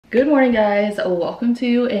Good morning guys, welcome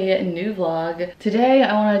to a new vlog. Today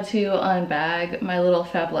I wanted to unbag my little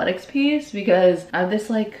Fabletics piece because I have this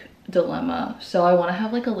like dilemma. So I want to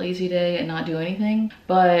have like a lazy day and not do anything,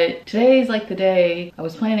 but today's like the day. I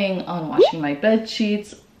was planning on washing my bed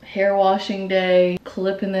sheets, hair washing day,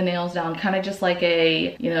 clipping the nails down, kind of just like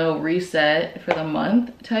a, you know, reset for the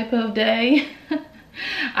month type of day.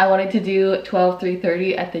 I wanted to do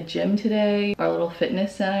 3:30 at the gym today, our little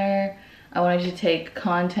fitness center. I wanted to take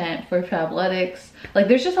content for Fabletics. Like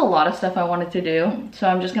there's just a lot of stuff I wanted to do. So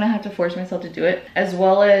I'm just gonna have to force myself to do it, as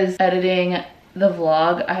well as editing the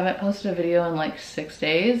vlog. I haven't posted a video in like 6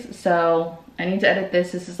 days. So I need to edit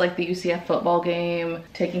this. This is like the UCF football game,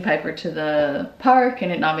 taking Piper to the park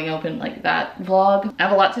and it not being open, like that vlog. I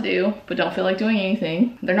have a lot to do, but don't feel like doing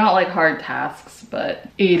anything. They're not like hard tasks, but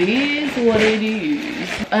it is what it is.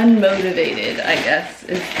 Unmotivated, I guess,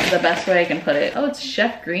 is the best way I can put it. Oh, it's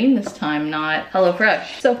Chef Green this time, not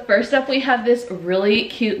HelloFresh. So first up, we have this really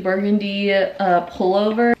cute burgundy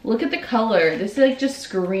pullover. Look at the color. This like just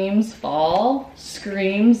screams fall,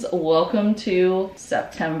 screams welcome to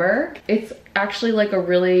September. It's actually like a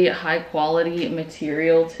really high quality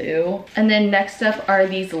material too. And then next up are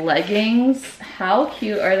these leggings. How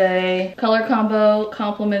cute are they? Color combo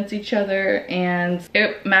complements each other and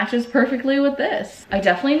it matches perfectly with this. I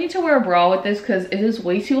definitely need to wear a bra with this because it is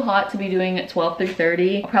way too hot to be doing it 12 through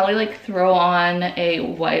 30. I'll probably like throw on a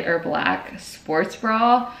white or black sports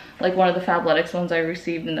bra, like one of the Fabletics ones I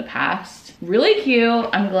received in the past. Really cute.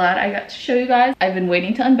 I'm glad I got to show you guys. I've been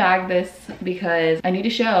waiting to unbag this because I need to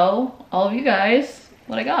show all of you guys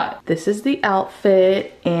what I got. This is the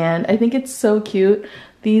outfit and I think it's so cute.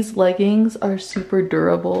 These leggings are super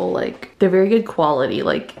durable. Like they're very good quality.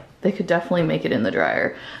 Like they could definitely make it in the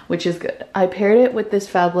dryer, which is good. I paired it with this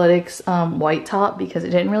Fabletics white top because it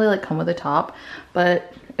didn't really like come with a top,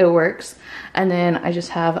 but it works. And then I just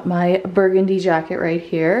have my burgundy jacket right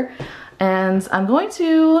here. And I'm going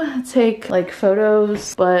to take like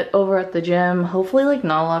photos, but over at the gym, hopefully like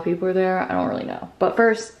not a lot of people are there. I don't really know. But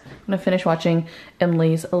first, I'm gonna finish watching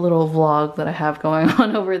Emily's little vlog that I have going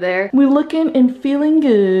on over there. We're looking and feeling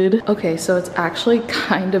good. Okay, so it's actually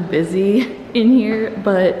kind of busy in here,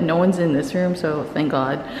 but no one's in this room, so thank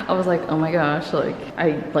God. I was like, oh my gosh, like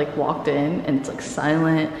I like walked in and it's like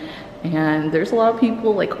silent. And there's a lot of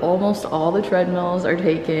people, like almost all the treadmills are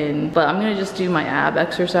taken, but I'm gonna just do my ab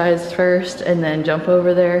exercise first and then jump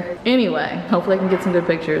over there. Anyway, hopefully I can get some good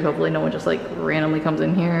pictures. Hopefully no one just like randomly comes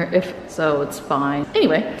in here. If so, it's fine.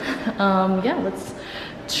 Anyway, yeah, let's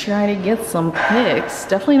try to get some pics.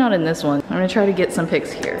 Definitely not in this one. I'm gonna try to get some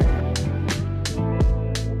pics here.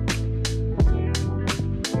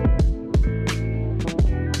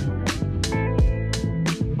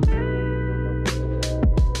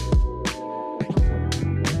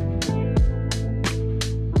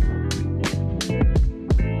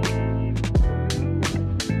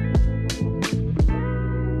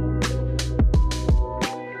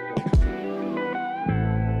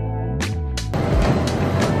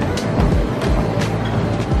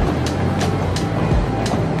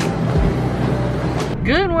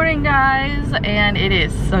 Good morning guys, and it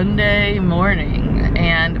is Sunday morning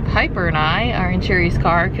and Piper and I are in Cherry's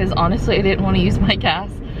car because honestly I didn't want to use my gas,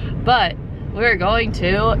 but we're going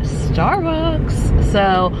to Starbucks.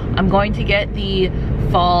 So I'm going to get the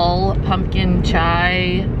fall pumpkin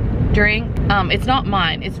chai drink. It's not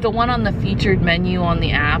mine, it's the one on the featured menu on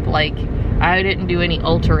the app. Like I didn't do any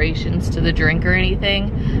alterations to the drink or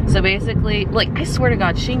anything. So basically, like I swear to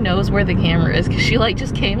God, she knows where the camera is because she like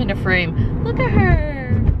just came into frame. Look at her,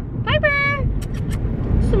 Piper,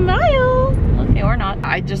 smile. Okay, or not.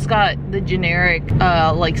 I just got the generic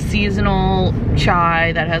like seasonal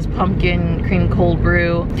chai that has pumpkin cream cold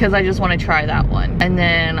brew because I just want to try that one. And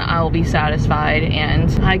then I'll be satisfied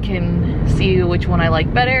and I can see which one I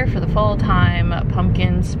like better for the fall time,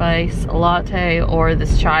 pumpkin spice latte or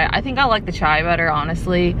this chai. I think I like the chai better,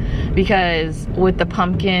 honestly, because with the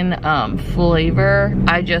pumpkin flavor,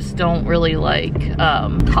 I just don't really like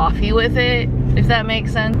coffee with it, if that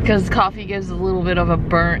makes sense, because coffee gives a little bit of a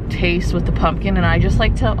burnt taste with the pumpkin and I just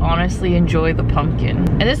like to honestly enjoy the pumpkin.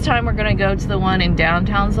 And this time we're gonna go to the one in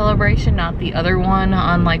downtown Celebration, not the other one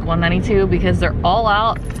on like 192, because they're all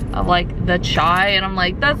out of like the chai and I'm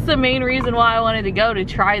like, that's the main reason why I wanted to go, to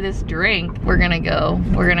try this drink. We're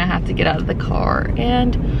gonna have to get out of the car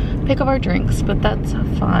and pick up our drinks, but that's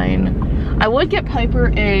fine. I would get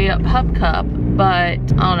Piper a pup cup, but I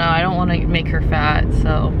don't know, I don't want to make her fat,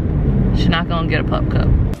 so she's not gonna get a pup cup.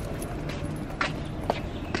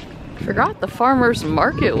 Forgot the farmer's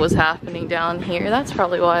market was happening down here. That's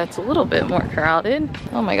probably why it's a little bit more crowded.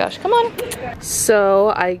 Oh my gosh, come on.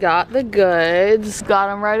 So I got the goods, got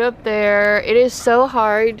them right up there. It is so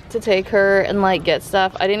hard to take her and like get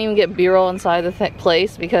stuff. I didn't even get B-roll inside the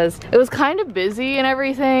place because it was kind of busy and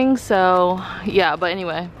everything. So yeah, but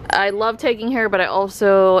anyway, I love taking her, but I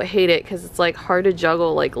also hate it because it's like hard to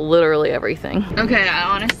juggle like literally everything. Okay, I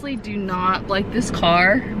honestly do not like this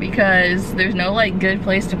car because there's no like good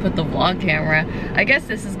place to put the vlog camera. I guess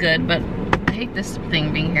this is good, but I hate this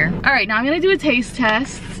thing being here. All right, now I'm gonna do a taste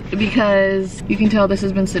test because you can tell this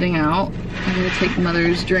has been sitting out. I'm gonna take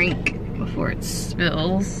Mother's drink before it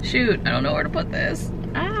spills. Shoot, I don't know where to put this.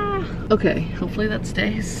 Okay, hopefully that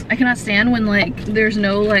stays. I cannot stand when like there's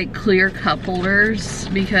no like clear cup holders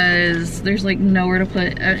because there's like nowhere to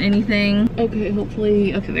put anything. Okay,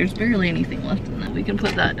 hopefully, okay, there's barely anything left in that. We can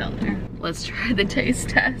put that down there. Let's try the taste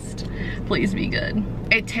test. Please be good.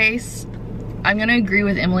 It tastes, I'm gonna agree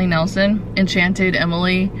with Emily Nelson, Enchanted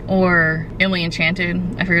Emily, or Emily Enchanted,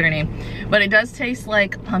 I forget her name. But it does taste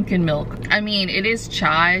like pumpkin milk. I mean, it is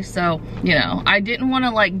chai, so, you know, I didn't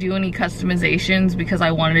wanna like do any customizations because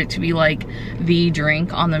I wanted it to be like the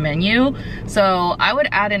drink on the menu. So I would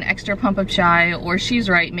add an extra pump of chai, or she's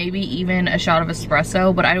right, maybe even a shot of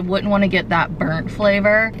espresso, but I wouldn't wanna get that burnt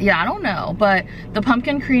flavor. Yeah, I don't know, but the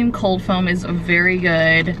pumpkin cream cold foam is very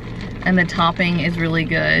good, and the topping is really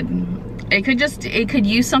good. It could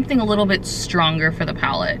use something a little bit stronger for the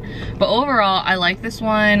palate. But overall, I like this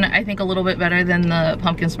one, I think a little bit better than the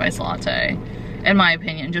pumpkin spice latte, in my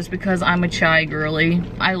opinion, just because I'm a chai girly.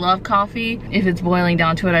 I love coffee. If it's boiling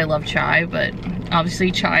down to it, I love chai, but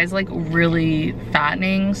obviously chai is like really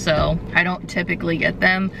fattening, so I don't typically get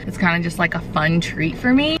them. It's kind of just like a fun treat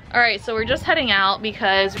for me. All right, so we're just heading out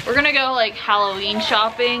because we're gonna go like Halloween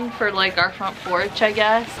shopping for like our front porch, I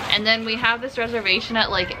guess. And then we have this reservation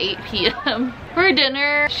at like 8 p.m. for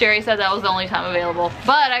dinner. Sherry said that was the only time available.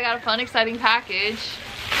 But I got a fun, exciting package.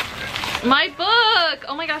 My book!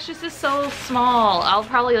 Oh my gosh, this is so small. I'll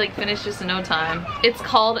probably like finish this in no time. It's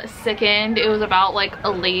called Sickened. It was about like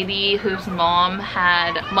a lady whose mom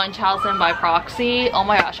had Munchausen by proxy. Oh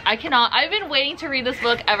my gosh, I cannot. I've been waiting to read this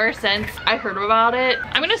book ever since I heard about it.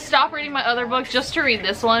 I'm gonna stop reading my other books just to read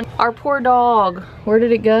this one. Our poor dog. Where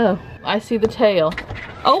did it go? I see the tail.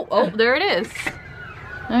 Oh, there it is.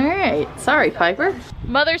 All right, sorry Piper.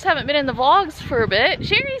 Mothers haven't been in the vlogs for a bit.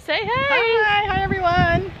 Sherry, say hey. Hi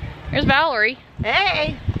everyone. There's Valerie.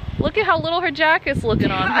 Hey! Look at how little her jacket's looking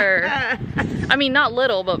on her. I mean, not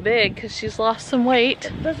little, but big, because she's lost some weight.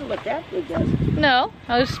 It doesn't look that big, does it? No,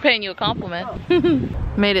 I was just paying you a compliment.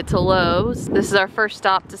 Oh. Made it to Lowe's. This is our first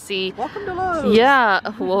stop to see. Welcome to Lowe's. Yeah,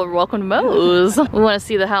 well, welcome to Lowe's. We want to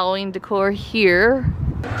see the Halloween decor here.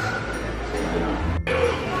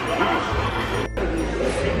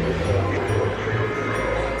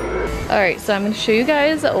 All right, so I'm going to show you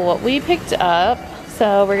guys what we picked up.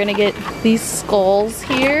 So we're gonna get these skulls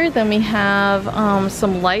here. Then we have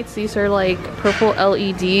some lights. These are like purple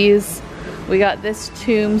LEDs. We got this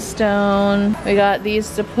tombstone. We got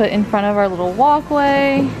these to put in front of our little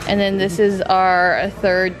walkway. And then this is our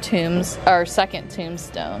second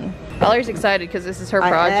tombstone. Valerie's excited because this is her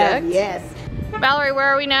project. Yes. Valerie, where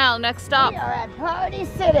are we now? Next stop. We are at Party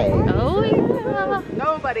City. Oh yeah.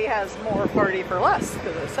 Nobody has more party for less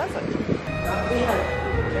because it says it.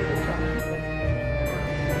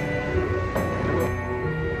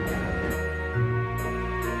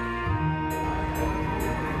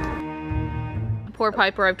 Poor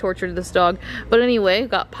Piper, I've tortured this dog. But anyway,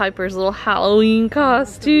 got Piper's little Halloween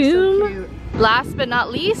costume. So last but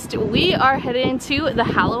not least, we are headed into the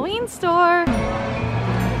Halloween store.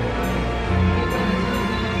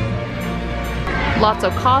 Lots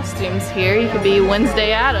of costumes here. You could be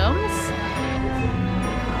Wednesday Addams.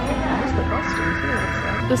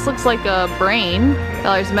 This looks like a brain.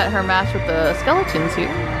 Valerie's met her match with the skeletons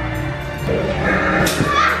here.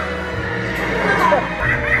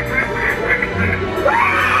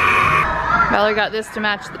 Valerie got this to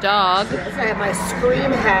match the dog. Yes, I have my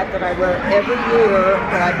Scream hat that I wear every year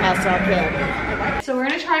when I pass out candy. So we're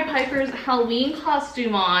gonna try Piper's Halloween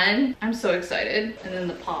costume on. I'm so excited. And then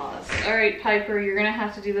the paws. All right, Piper, you're gonna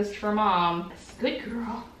have to do this for Mom. Good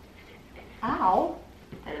girl. Ow.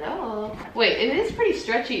 Hello. Wait, it is pretty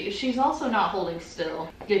stretchy. She's also not holding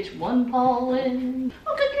still. Get one paw in.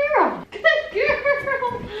 Oh, good girl. Good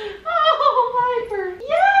girl. Oh, Piper.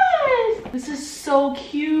 Yes. This is so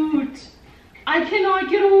cute. I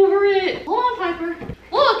cannot get over it. Hold on, Piper.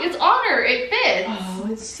 Look, it's on her. It fits. Oh,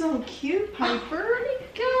 it's so cute, Piper. Oh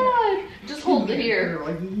my God. Just hold it here.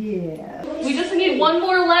 Girl, yeah. We just need one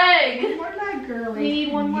more leg. One more leg, girlie. We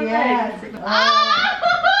need one more yes. leg. Ah!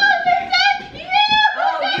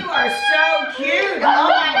 are so cute. Oh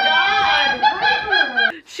my God.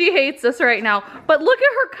 She hates us right now. But look at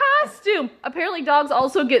her costume. Apparently dogs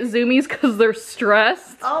also get zoomies because they're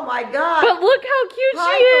stressed. Oh my God. But look how cute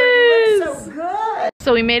Piper, she is. you look so good.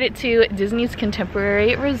 So we made it to Disney's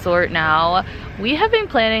Contemporary Resort now. We have been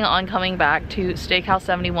planning on coming back to Steakhouse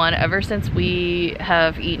 71 ever since we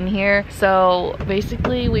have eaten here. So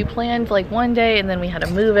basically we planned like one day and then we had to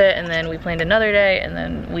move it, and then we planned another day and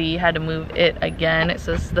then we had to move it again.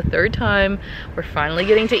 So this is the third time we're finally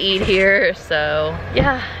getting to eat here. So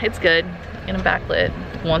yeah, it's good. Getting backlit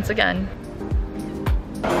once again.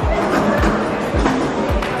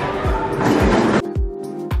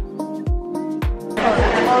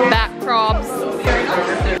 Back probs.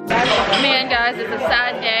 Man, guys, it's a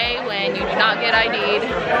sad day when you do not get ID'd.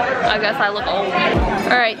 I guess I look old.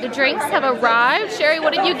 All right, the drinks have arrived. Sherry,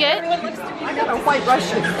 what did you get? I got a White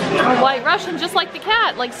Russian. A White Russian, just like the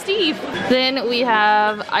cat, like Steve. Then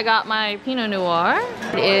I got my Pinot Noir.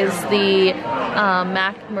 It is the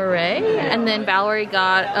Mac Murray, and then Valerie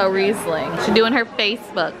got a Riesling. She's doing her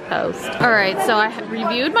Facebook post. All right, so I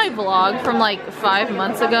reviewed my vlog from like 5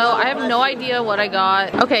 months ago. I have no idea what I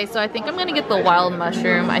got. Okay, so I think I'm gonna get the wild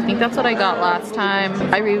mushroom. I think that's what I got last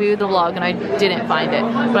time. I reviewed the vlog and I didn't find it,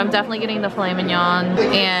 but I'm definitely getting the filet mignon,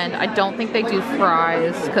 and I don't think they do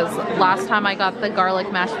fries because last time I got the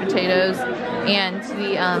garlic mashed potatoes and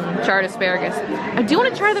the charred asparagus. I do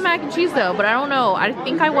want to try the mac and cheese though, but I don't know. I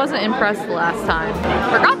think I wasn't impressed the last time.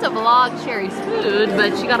 Forgot to vlog Sherry's food,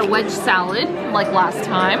 but she got a wedge salad like last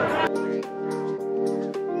time.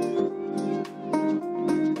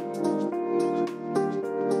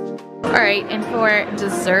 All right, and for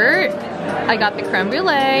dessert, I got the creme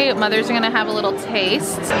brulee. Mothers are gonna have a little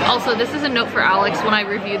taste. Also, this is a note for Alex when I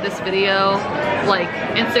reviewed this video, like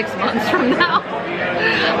in 6 months from now.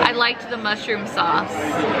 I liked the mushroom sauce.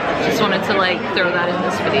 Just wanted to like throw that in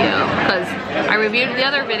this video because I reviewed the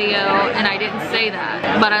other video and I didn't say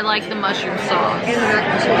that, but I like the mushroom sauce.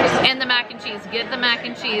 And the mac and cheese. Get the mac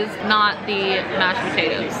and cheese, not the mashed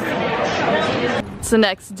potatoes. It's the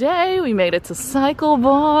next day. We made it to Cycle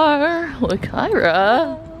Bar with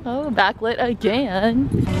Kyra. Oh, backlit again.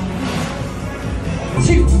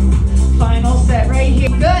 2. Final set right here.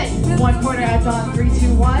 Good. 1 quarter adds on. 3,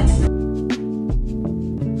 2, 1.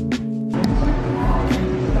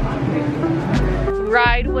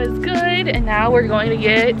 Ride was good, and now we're going to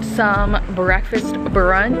get some breakfast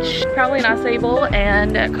brunch. Probably an acai bowl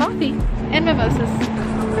and coffee and mimosas.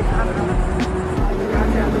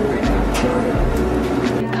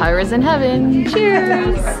 Kyra's in heaven.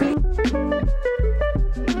 Cheers.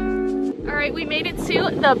 Alright, we made it to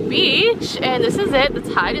the beach, and this is it. The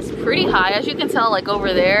tide is pretty high, as you can tell, like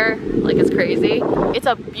over there, like it's crazy. It's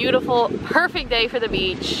a beautiful, perfect day for the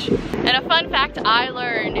beach. And a fun fact I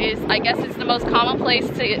learned is, I guess it's the most common place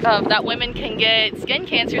that women can get skin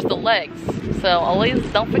cancer is the legs. So always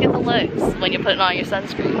don't forget the legs when you're putting on your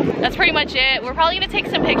sunscreen. That's pretty much it. We're probably gonna take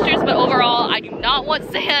some pictures, but overall, I do not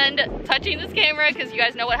want sand touching this camera because you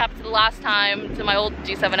guys know what happened to the last time to my old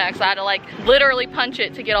G7X. I had to like literally punch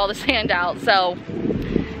it to get all the sand out. So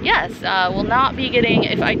yes, we'll not be getting,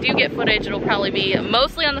 if I do get footage, it'll probably be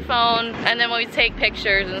mostly on the phone. And then when we take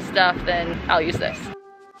pictures and stuff, then I'll use this.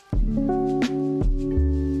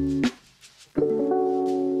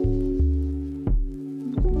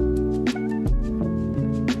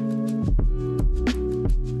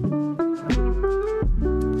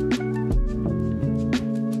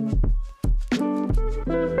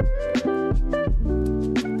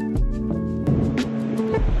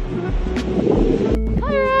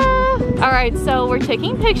 Alright, so we're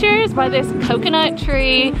taking pictures by this coconut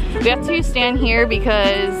tree. We have to stand here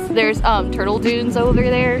because there's turtle dunes over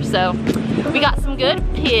there. So we got some good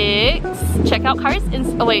pics. Check out Kyra's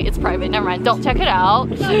oh wait, it's private, never mind. Don't check it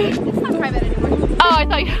out. It's not private anymore. Oh, I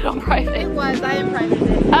thought you had it on private. It was, I am private.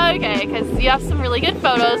 Okay, because you have some really good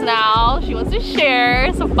photos now. She wants to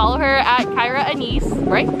share, so follow her at Kyra Anise,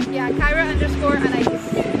 right? Yeah,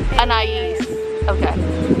 Kyra_Anais. Anais. Okay,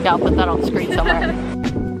 yeah, I'll put that on the screen somewhere.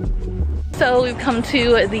 So we've come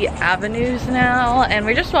to the avenues now, and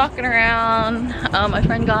we're just walking around. My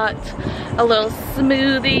friend got a little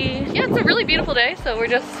smoothie. Yeah, it's a really beautiful day, so we're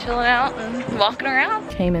just chilling out and walking around.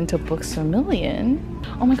 Came into Books A Million.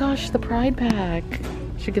 Oh my gosh, the Pride pack.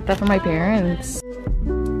 Should get that for my parents.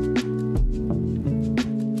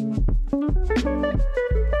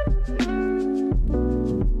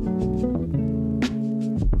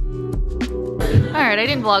 Alright, I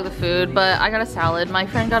didn't vlog the food, but I got a salad. My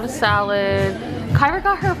friend got a salad. Kyra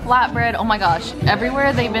got her flatbread. Oh my gosh,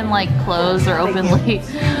 everywhere they've been like closed or open late,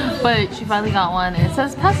 but she finally got one and it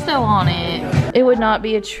says pesto on it. It would not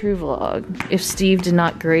be a true vlog if Steve did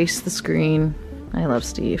not grace the screen. I love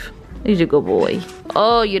Steve. He's a good boy.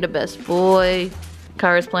 Oh, you're the best boy.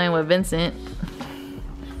 Kyra's playing with Vincent.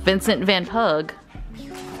 Vincent Van Pug.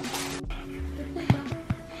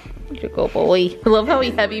 You're a good boy. I love how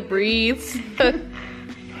he heavy breathes.